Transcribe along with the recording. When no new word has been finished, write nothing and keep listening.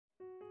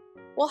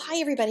Well, hi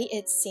everybody,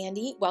 it's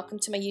Sandy. Welcome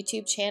to my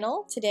YouTube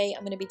channel. Today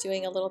I'm going to be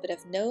doing a little bit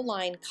of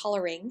no-line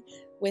coloring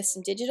with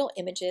some digital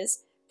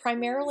images,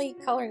 primarily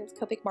coloring with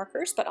Copic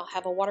markers, but I'll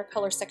have a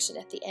watercolor section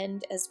at the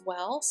end as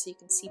well, so you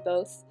can see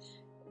both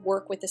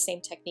work with the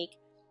same technique.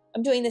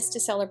 I'm doing this to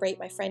celebrate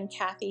my friend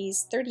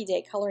Kathy's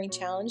 30-day coloring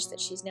challenge that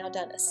she's now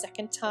done a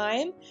second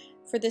time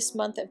for this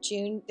month of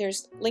June.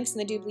 There's links in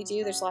the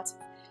doobly-doo. There's lots of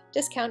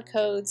discount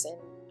codes and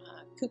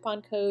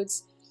coupon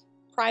codes,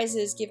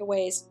 prizes,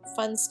 giveaways,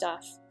 fun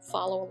stuff.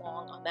 Follow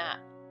along on that.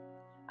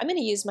 I'm going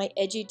to use my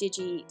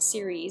EduDigi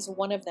series,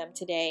 one of them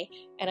today,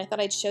 and I thought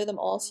I'd show them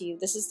all to you.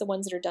 This is the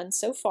ones that are done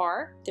so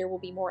far. There will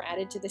be more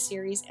added to the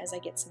series as I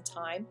get some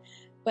time,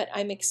 but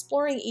I'm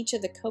exploring each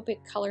of the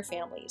Copic color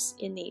families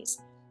in these.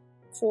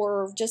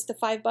 For just the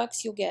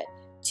 $5, you'll get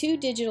 2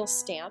 digital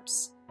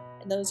stamps,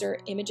 and those are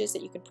images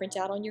that you can print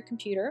out on your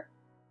computer.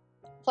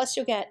 Plus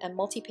you'll get a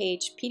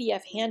multi-page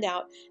PDF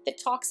handout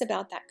that talks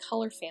about that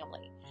color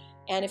family.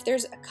 And if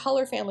there's a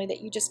color family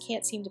that you just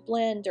can't seem to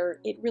blend, or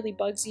it really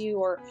bugs you,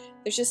 or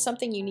there's just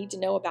something you need to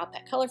know about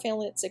that color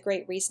family, it's a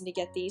great reason to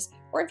get these.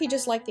 Or if you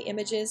just like the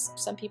images,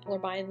 some people are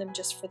buying them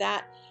just for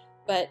that.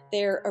 But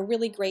they're a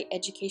really great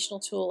educational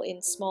tool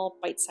in small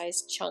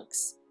bite-sized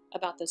chunks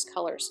about those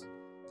colors.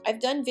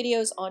 I've done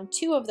videos on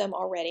 2 of them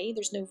already.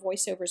 There's no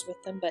voiceovers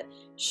with them, but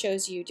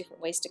shows you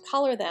different ways to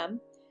color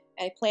them.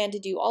 I plan to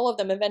do all of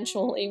them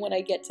eventually when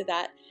I get to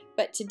that.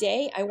 But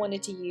today I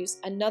wanted to use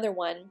another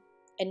one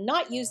and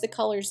not use the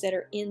colors that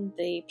are in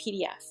the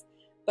PDF,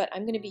 but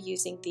I'm going to be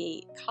using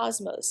the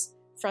Cosmos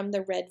from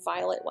the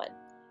RedViolet one.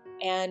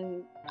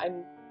 And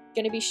I'm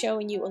going to be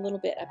showing you a little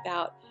bit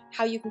about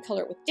how you can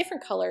color it with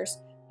different colors,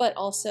 but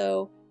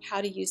also how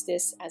to use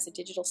this as a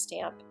digital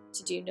stamp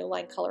to do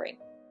no-line coloring.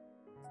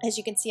 As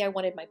you can see, I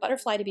wanted my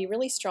butterfly to be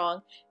really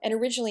strong, and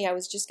originally I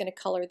was just going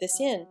to color this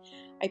in.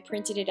 I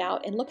printed it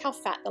out, and look how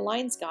fat the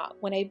lines got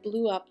when I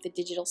blew up the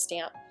digital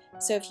stamp.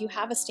 So if you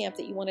have a stamp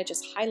that you want to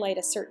just highlight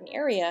a certain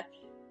area,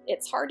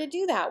 it's hard to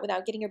do that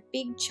without getting a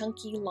big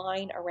chunky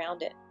line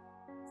around it.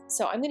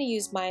 So I'm going to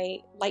use my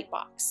light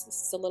box.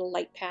 This is a little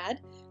light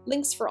pad.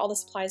 Links for all the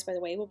supplies, by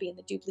the way, will be in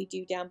the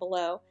doobly-doo down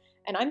below.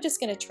 And I'm just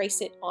going to trace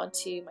it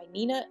onto my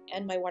Neenah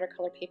and my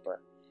watercolor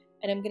paper.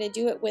 And I'm going to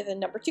do it with a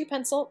number 2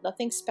 pencil,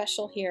 nothing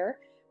special here,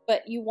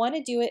 but you want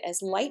to do it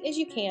as light as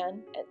you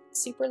can, a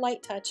super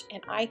light touch,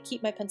 and I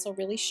keep my pencil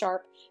really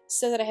sharp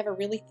so that I have a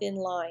really thin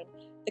line.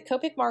 The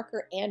Copic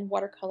marker and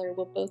watercolor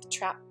will both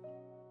trap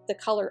the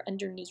color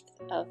underneath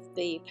of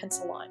the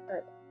pencil line,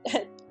 or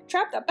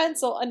trap the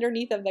pencil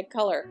underneath of the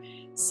color.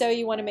 So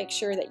you want to make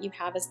sure that you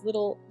have as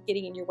little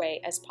getting in your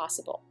way as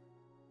possible.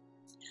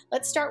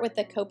 Let's start with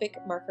the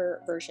Copic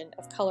marker version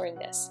of coloring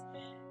this.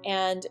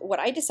 And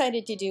what I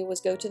decided to do was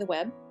go to the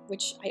web,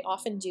 which I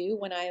often do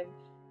when I'm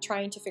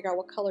trying to figure out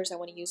what colors I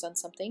want to use on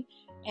something.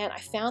 And I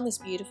found this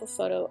beautiful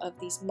photo of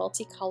these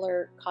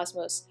multicolor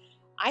cosmos.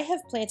 I have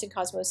planted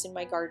cosmos in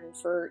my garden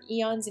for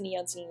eons and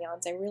eons and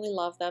eons. I really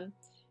love them.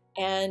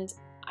 And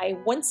I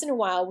once in a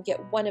while will get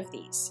one of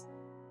these.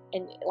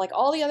 And like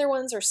all the other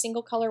ones are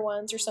single color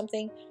ones or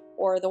something,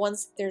 or the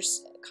ones,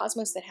 there's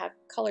cosmos that have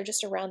color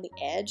just around the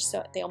edge,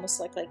 so they almost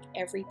look like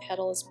every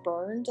petal is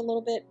burned a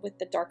little bit with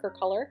the darker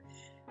color.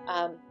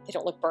 They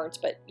don't look burnt,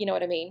 but you know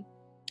what I mean.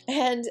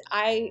 And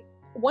I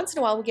once in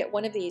a while will get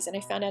one of these, and I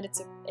found out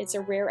it's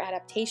a rare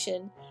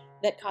adaptation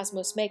that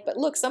cosmos make. But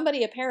look,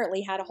 somebody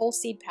apparently had a whole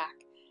seed pack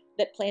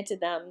that planted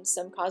them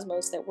some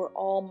cosmos that were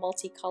all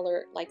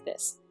multicolor like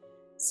this.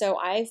 So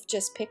I've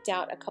just picked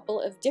out a couple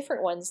of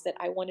different ones that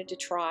I wanted to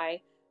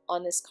try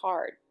on this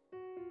card.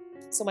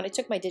 So when I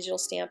took my digital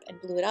stamp and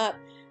blew it up,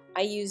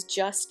 I used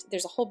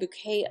there's a whole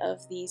bouquet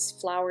of these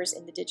flowers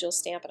in the digital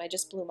stamp, and I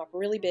just blew them up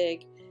really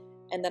big.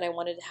 And then I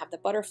wanted to have the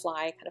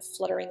butterfly kind of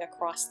fluttering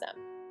across them.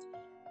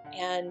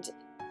 And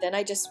then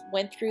I just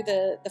went through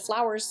the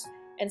flowers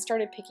and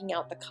started picking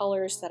out the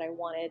colors that I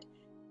wanted.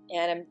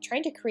 And I'm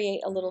trying to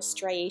create a little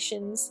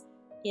striations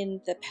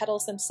in the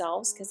petals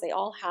themselves, because they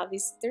all have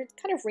these, they're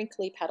kind of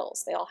wrinkly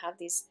petals. They all have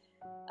these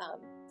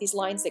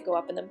lines that go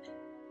up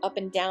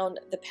and down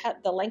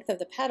the length of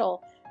the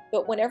petal.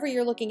 But whenever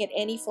you're looking at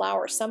any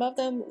flower, some of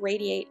them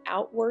radiate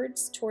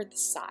outwards toward the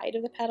side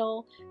of the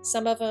petal.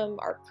 Some of them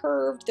are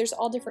curved. There's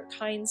all different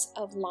kinds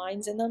of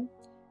lines in them.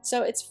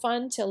 So it's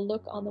fun to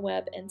look on the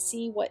web and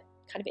see what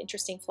kind of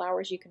interesting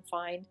flowers you can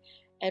find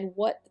and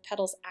what the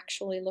petals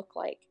actually look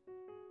like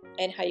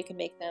and how you can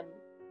make them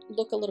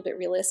look a little bit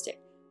realistic.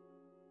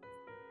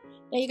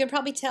 Now you can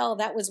probably tell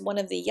that was one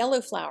of the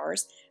yellow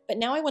flowers, but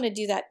now I want to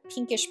do that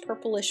pinkish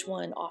purplish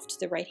one off to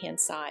the right hand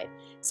side.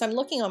 So I'm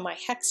looking on my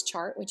hex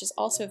chart, which is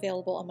also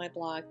available on my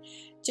blog,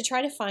 to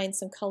try to find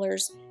some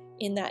colors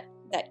in that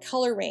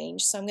color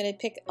range. So I'm going to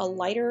pick a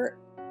lighter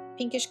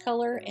pinkish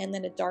color and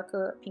then a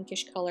darker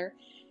pinkish color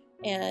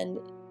and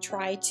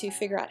try to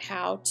figure out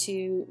how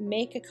to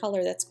make a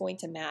color that's going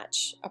to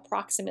match,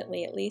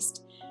 approximately at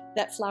least,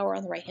 that flower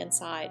on the right hand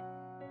side.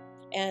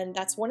 And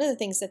that's one of the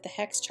things that the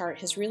hex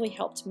chart has really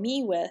helped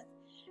me with.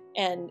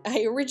 And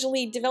I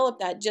originally developed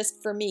that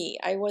just for me.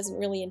 I wasn't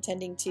really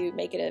intending to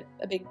make it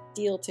a big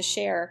deal to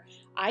share.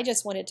 I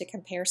just wanted to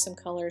compare some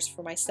colors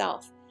for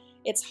myself.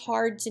 It's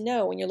hard to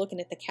know when you're looking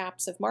at the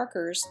caps of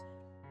markers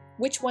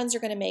which ones are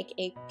going to make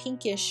a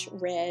pinkish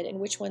red and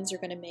which ones are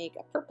going to make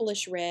a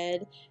purplish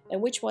red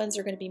and which ones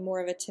are going to be more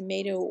of a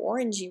tomato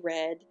orangey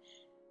red,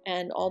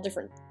 and all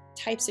different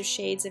types of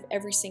shades of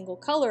every single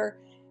color.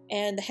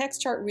 And the hex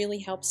chart really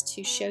helps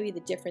to show you the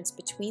difference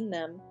between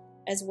them,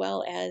 as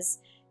well as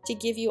to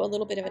give you a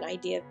little bit of an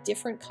idea of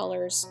different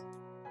colors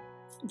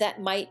that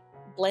might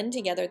blend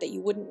together that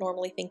you wouldn't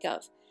normally think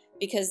of,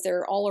 because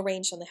they're all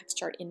arranged on the hex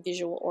chart in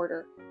visual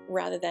order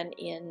rather than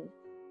in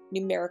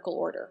numerical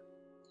order.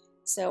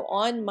 So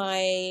on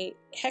my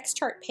hex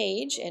chart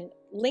page, and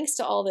links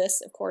to all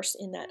this, of course,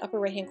 in that upper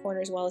right hand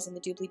corner as well as in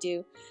the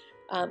doobly-doo,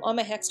 on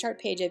my hex chart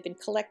page I've been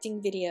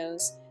collecting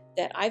videos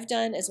that I've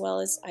done, as well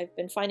as I've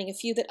been finding a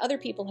few that other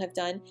people have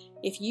done.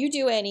 If you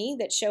do any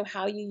that show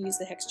how you use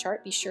the hex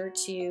chart, be sure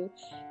to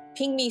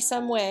ping me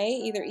some way,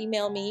 either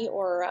email me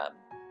or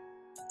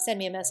send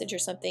me a message or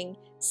something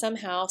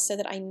somehow, so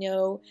that I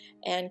know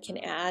and can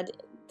add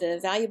the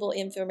valuable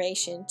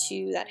information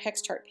to that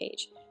hex chart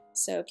page.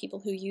 So people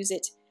who use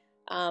it,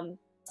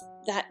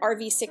 that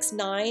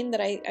RV69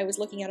 that I was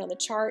looking at on the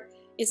chart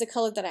is a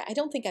color that I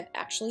don't think I've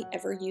actually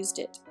ever used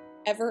it.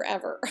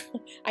 Ever.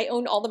 I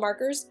own all the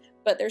markers,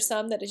 but there's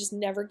some that I just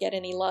never get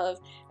any love.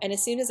 And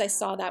as soon as I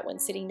saw that one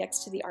sitting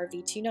next to the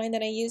RV29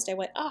 that I used, I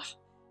went, ah,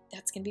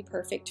 that's going to be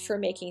perfect for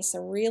making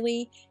some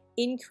really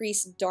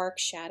increased dark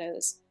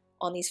shadows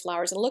on these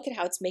flowers. And look at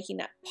how it's making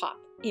that pop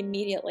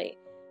immediately,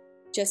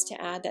 just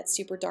to add that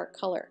super dark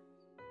color.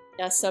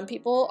 Now, some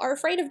people are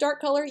afraid of dark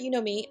color. You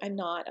know me, I'm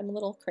not. I'm a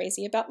little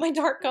crazy about my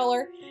dark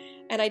color.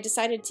 And I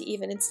decided to,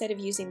 even instead of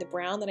using the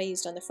brown that I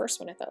used on the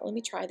first one, I thought, let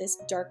me try this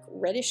dark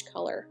reddish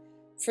color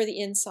for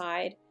the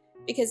inside,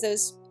 because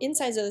those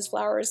insides of those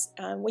flowers,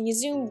 when you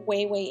zoom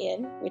way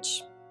in,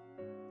 which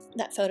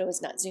that photo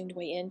is not zoomed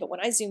way in, but when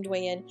I zoomed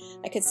way in,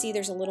 I could see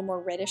there's a little more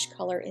reddish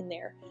color in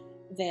there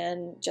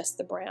than just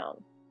the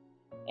brown.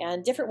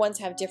 And different ones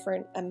have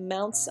different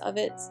amounts of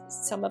it.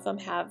 Some of them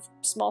have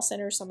small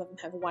centers, some of them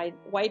have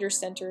wider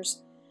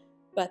centers,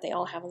 but they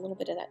all have a little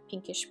bit of that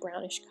pinkish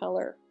brownish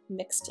color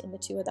mixed in the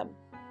two of them.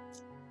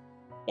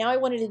 Now I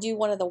wanted to do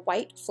one of the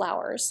white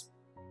flowers,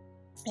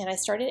 and I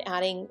started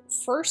adding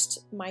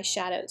first my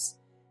shadows.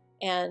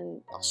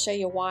 And I'll show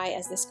you why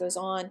as this goes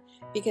on,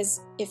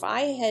 because if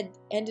I had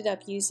ended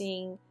up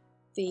using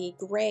the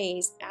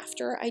grays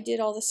after I did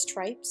all the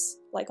stripes,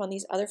 like on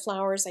these other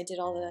flowers, I did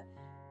all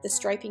the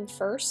striping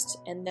first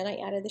and then I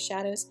added the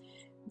shadows,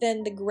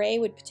 then the gray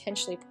would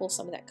potentially pull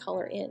some of that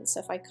color in.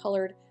 So if I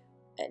colored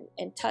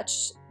and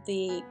touched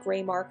the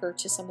gray marker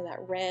to some of that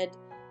red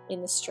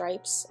in the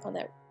stripes on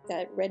that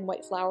red and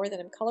white flower that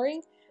I'm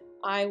coloring,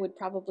 I would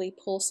probably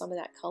pull some of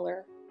that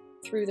color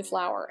through the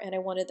flower, and I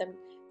wanted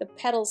the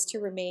petals to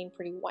remain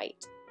pretty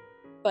white.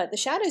 But the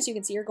shadows, you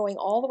can see, are going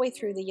all the way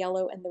through the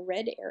yellow and the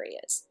red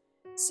areas.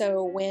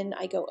 So when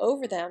I go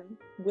over them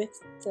with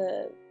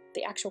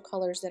the actual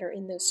colors that are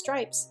in those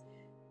stripes,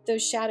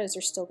 those shadows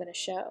are still going to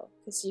show.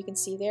 Because you can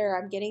see there,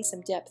 I'm getting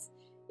some depth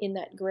in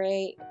that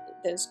gray,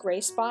 those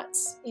gray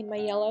spots in my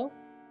yellow,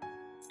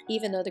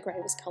 even though the gray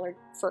was colored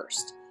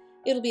first.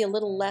 It'll be a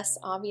little less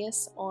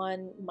obvious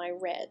on my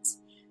reds.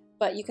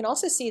 But you can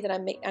also see that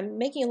I'm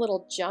making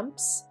little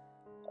jumps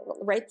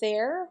right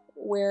there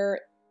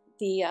where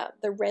the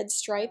red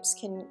stripes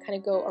can kind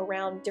of go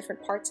around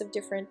different parts of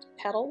different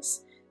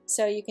petals.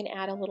 So you can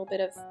add a little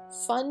bit of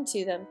fun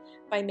to them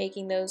by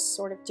making those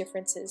sort of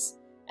differences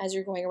as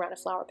you're going around a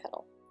flower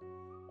petal.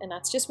 And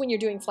that's just when you're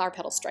doing flower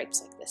petal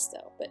stripes like this,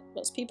 though. But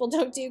most people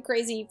don't do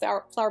crazy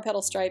flower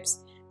petal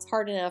stripes. It's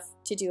hard enough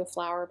to do a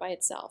flower by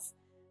itself.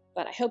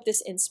 But I hope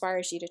this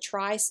inspires you to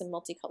try some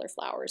multicolor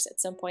flowers at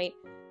some point.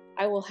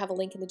 I will have a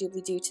link in the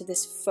doobly-doo to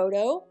this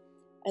photo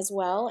as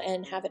well,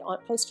 and have it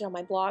posted on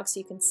my blog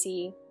so you can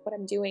see what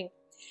I'm doing.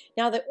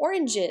 Now the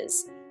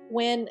oranges,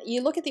 when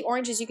you look at the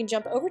oranges, you can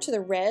jump over to the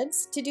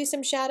reds to do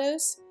some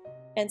shadows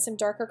and some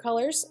darker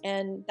colors,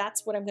 and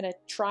that's what I'm going to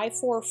try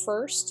for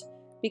first,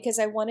 because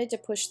I wanted to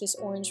push this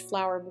orange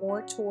flower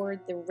more toward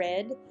the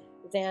red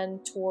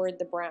than toward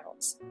the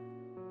browns.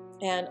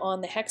 And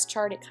on the hex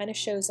chart, it kind of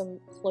shows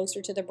them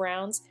closer to the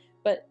browns,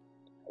 but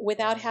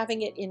without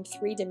having it in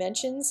 3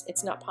 dimensions,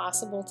 it's not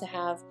possible to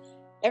have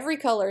every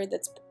color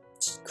that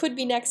could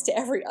be next to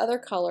every other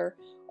color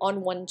on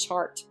one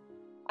chart.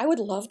 I would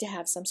love to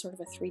have some sort of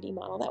a 3D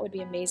model. That would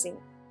be amazing.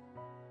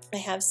 I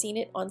have seen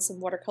it on some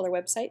watercolor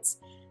websites,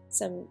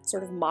 some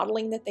sort of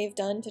modeling that they've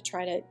done to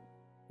try to,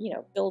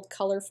 build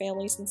color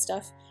families and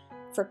stuff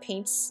for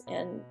paints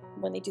and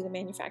when they do the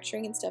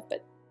manufacturing and stuff,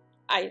 but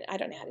I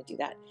don't know how to do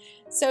that.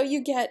 So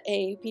you get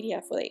a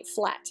PDF with a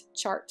flat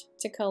chart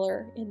to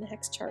color in the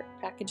hex chart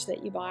package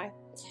that you buy.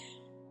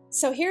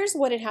 So here's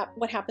what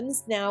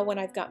happens now when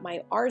I've got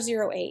my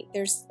R08.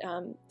 There's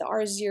the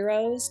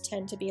R0s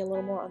tend to be a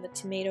little more on the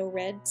tomato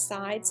red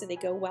side, so they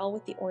go well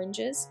with the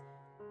oranges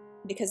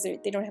because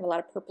they don't have a lot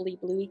of purpley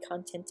bluey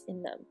content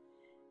in them.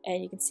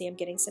 And you can see I'm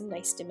getting some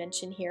nice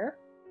dimension here.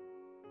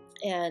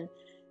 And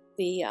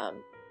the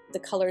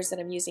colors that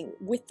I'm using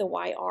with the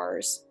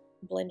YRs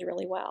blend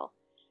really well.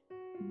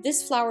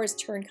 This flower is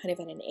turned kind of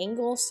at an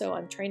angle, so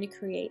I'm trying to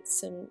create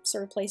some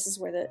sort of places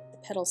where the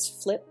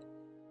petals flip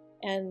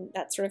and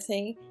that sort of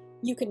thing.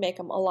 You can make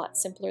them a lot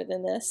simpler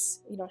than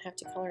this. You don't have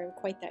to color them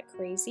quite that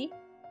crazy.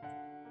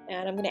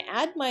 And I'm going to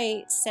add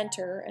my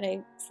center, and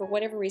I, for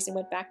whatever reason,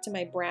 went back to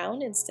my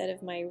brown instead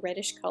of my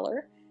reddish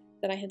color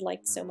that I had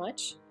liked so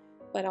much.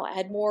 But I'll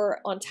add more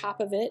on top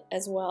of it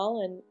as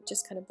well and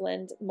just kind of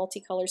blend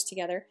multicolors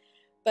together.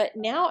 But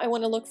now I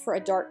want to look for a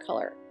dark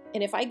color.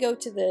 And if I go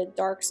to the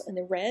darks and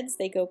the reds,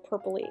 they go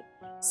purpley.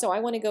 So I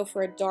want to go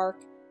for a dark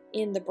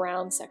in the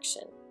brown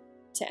section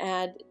to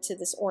add to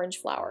this orange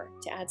flower,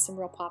 to add some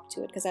real pop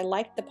to it, because I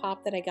liked the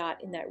pop that I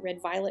got in that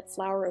RedViolet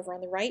flower over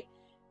on the right,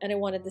 and I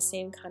wanted the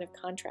same kind of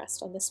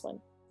contrast on this one.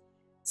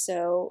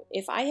 So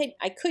if I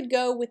could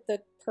go with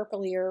the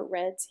purplier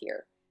reds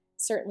here,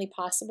 certainly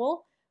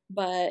possible,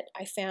 but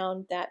I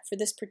found that for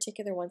this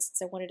particular one,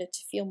 since I wanted it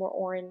to feel more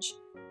orange,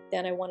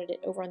 then I wanted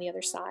it over on the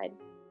other side.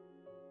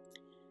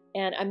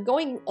 And I'm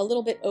going a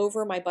little bit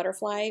over my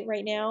butterfly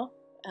right now.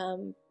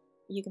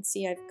 You can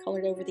see I've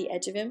colored over the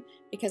edge of him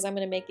because I'm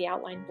going to make the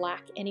outline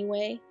black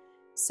anyway,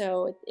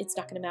 so it's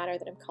not going to matter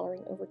that I'm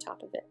coloring over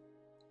top of it.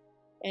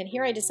 And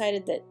here I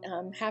decided that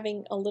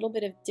having a little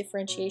bit of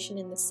differentiation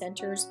in the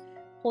centers,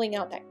 pulling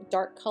out that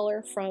dark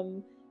color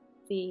from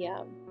the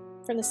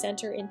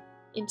center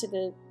into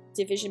the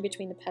division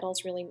between the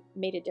petals really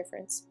made a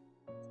difference.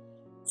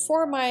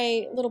 For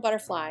my little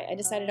butterfly, I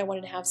decided I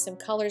wanted to have some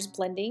colors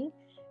blending,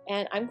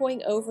 and I'm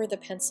going over the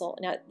pencil.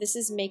 Now this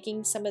is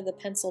making some of the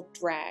pencil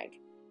drag,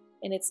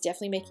 and it's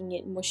definitely making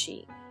it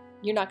mushy.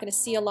 You're not going to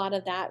see a lot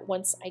of that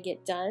once I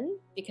get done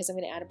because I'm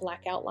going to add a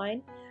black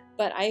outline,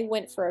 but I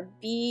went for a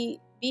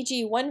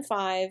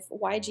BG15,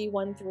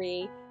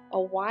 YG13, a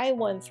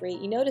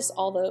Y13. You notice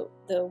all the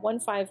 15,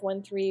 13,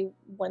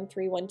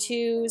 13,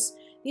 12s.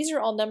 These are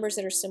all numbers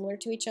that are similar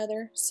to each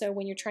other. So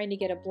when you're trying to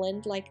get a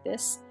blend like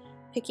this,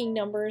 picking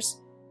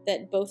numbers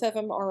that both of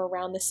them are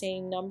around the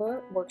same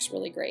number works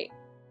really great.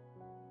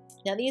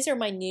 Now these are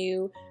my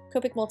new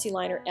Copic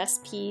Multiliner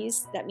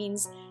SPs. That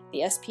means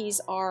the SPs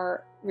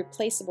are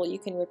replaceable. You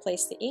can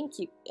replace the ink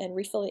and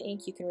refill the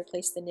ink. You can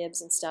replace the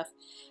nibs and stuff.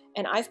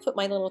 And I've put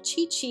my little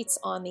cheat sheets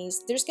on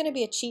these. There's going to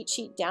be a cheat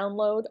sheet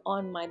download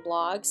on my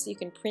blog, so you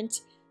can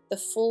print the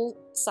full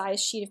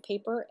size sheet of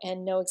paper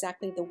and know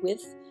exactly the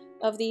width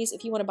of these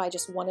if you want to buy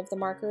just one of the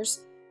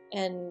markers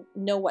and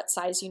know what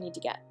size you need to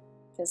get,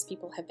 because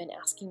people have been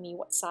asking me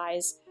what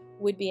size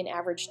would be an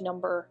average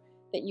number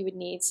that you would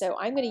need. So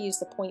I'm going to use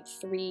the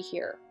 0.3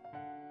 here,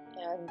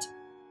 and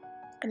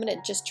I'm going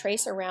to just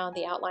trace around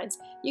the outlines.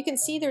 You can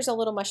see there's a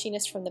little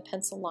mushiness from the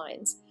pencil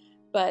lines,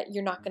 but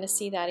you're not going to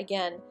see that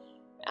again.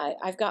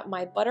 I've got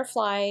my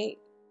butterfly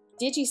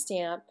digi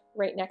stamp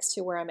right next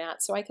to where I'm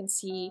at, so I can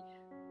see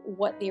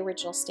what the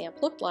original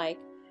stamp looked like,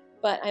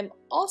 but I'm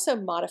also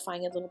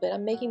modifying it a little bit.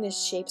 I'm making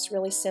these shapes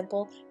really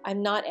simple.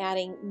 I'm not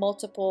adding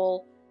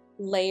multiple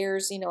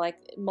layers, you know, like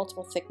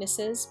multiple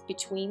thicknesses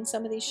between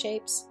some of these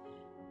shapes.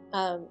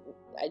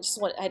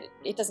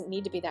 It doesn't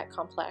need to be that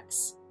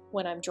complex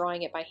when I'm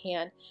drawing it by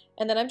hand.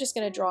 And then I'm just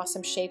going to draw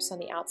some shapes on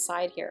the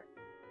outside here.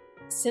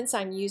 Since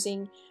I'm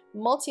using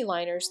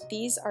multi-liners,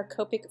 these are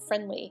Copic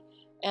friendly,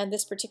 and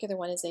this particular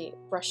one is a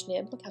brush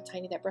nib. Look how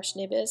tiny that brush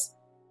nib is.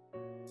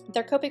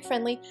 They're Copic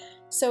friendly,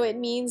 so it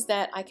means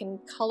that I can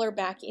color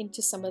back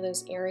into some of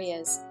those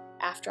areas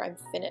after I'm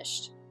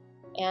finished.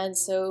 And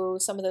so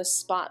some of those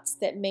spots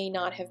that may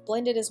not have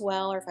blended as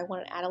well, or if I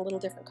want to add a little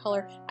different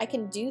color, I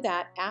can do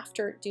that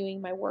after doing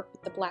my work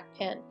with the black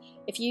pen.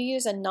 If you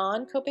use a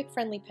non-Copic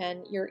friendly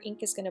pen, your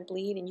ink is going to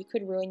bleed and you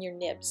could ruin your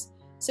nibs.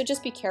 So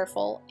just be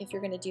careful if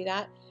you're going to do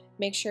that.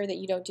 Make sure that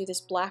you don't do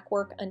this black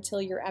work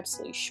until you're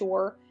absolutely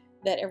sure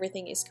that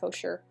everything is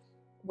kosher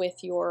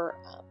with your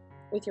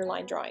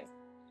line drawing.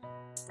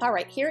 All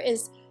right, here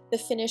is the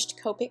finished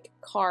Copic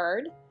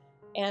card,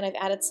 and I've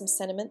added some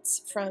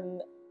sentiments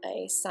from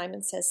a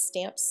Simon Says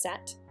stamp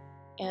set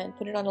and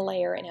put it on a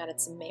layer and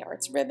added some May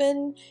Arts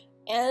ribbon,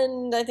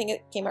 and I think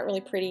it came out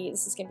really pretty.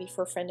 This is going to be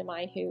for a friend of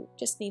mine who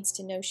just needs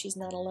to know she's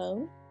not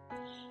alone.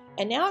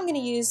 And now I'm going to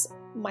use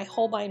my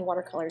Holbein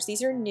watercolors.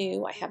 These are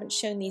new. I haven't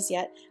shown these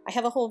yet. I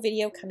have a whole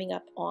video coming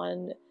up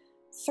on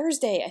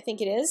Thursday, I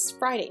think it is,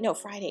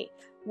 Friday,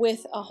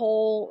 with a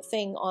whole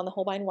thing on the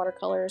Holbein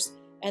watercolors,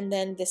 and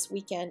then this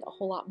weekend a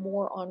whole lot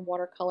more on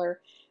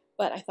watercolor,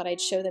 but I thought I'd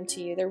show them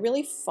to you. They're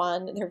really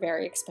fun. They're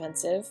very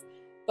expensive,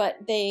 but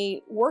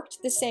they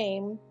worked the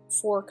same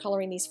for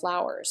coloring these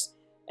flowers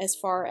as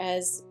far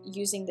as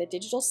using the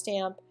digital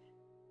stamp,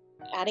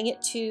 adding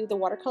it to the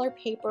watercolor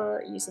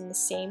paper using the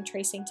same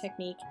tracing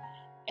technique,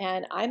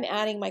 and I'm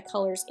adding my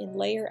colors in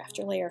layer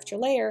after layer after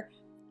layer,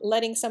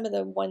 letting some of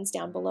the ones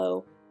down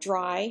below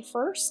dry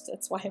first.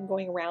 That's why I'm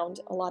going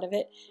around a lot of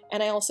it,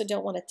 and I also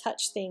don't want to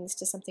touch things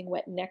to something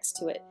wet next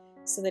to it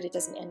so that it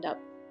doesn't end up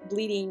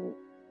bleeding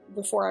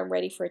before I'm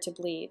ready for it to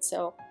bleed.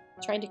 So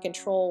trying to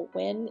control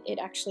when it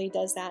actually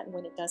does that and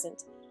when it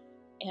doesn't.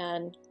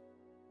 And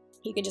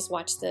you can just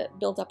watch the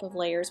buildup of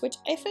layers, which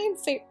I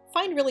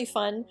find really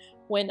fun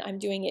when I'm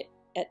doing it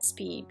at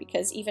speed,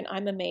 because even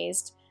I'm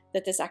amazed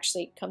that this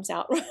actually comes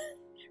out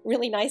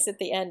really nice at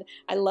the end.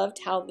 I loved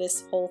how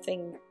this whole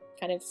thing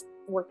kind of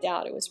worked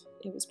out. It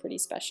was pretty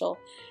special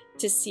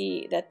to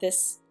see that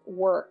this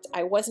worked.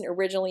 I wasn't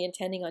originally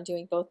intending on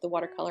doing both the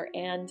watercolor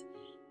and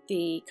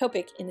the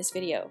Copic in this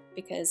video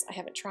because I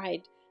haven't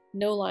tried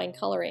no line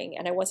coloring,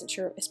 and I wasn't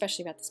sure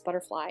especially about this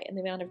butterfly and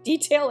the amount of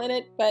detail in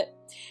it, but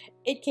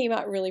it came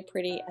out really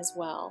pretty as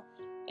well,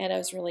 and I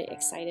was really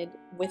excited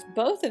with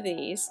both of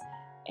these.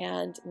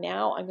 And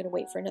now I'm going to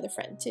wait for another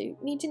friend to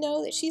need to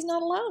know that she's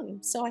not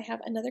alone, so I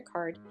have another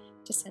card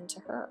to send to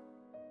her.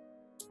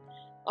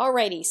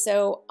 Alrighty,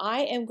 so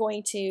I am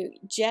going to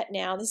jet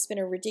now. This has been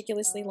a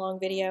ridiculously long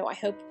video. I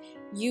hope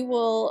you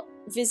will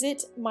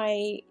visit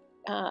my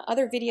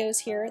other videos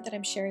here that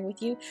I'm sharing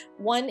with you.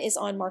 One is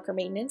on marker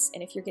maintenance,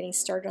 and if you're getting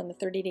started on the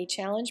 30-day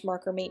challenge,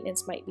 marker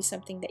maintenance might be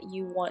something that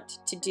you want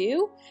to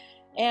do.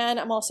 And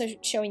I'm also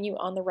showing you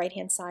on the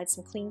right-hand side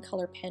some clean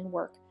color pen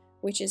work,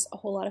 which is a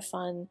whole lot of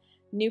fun.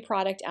 New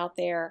product out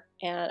there,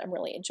 and I'm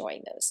really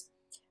enjoying those.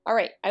 All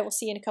right, I will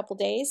see you in a couple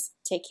days.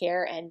 Take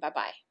care, and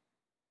bye-bye.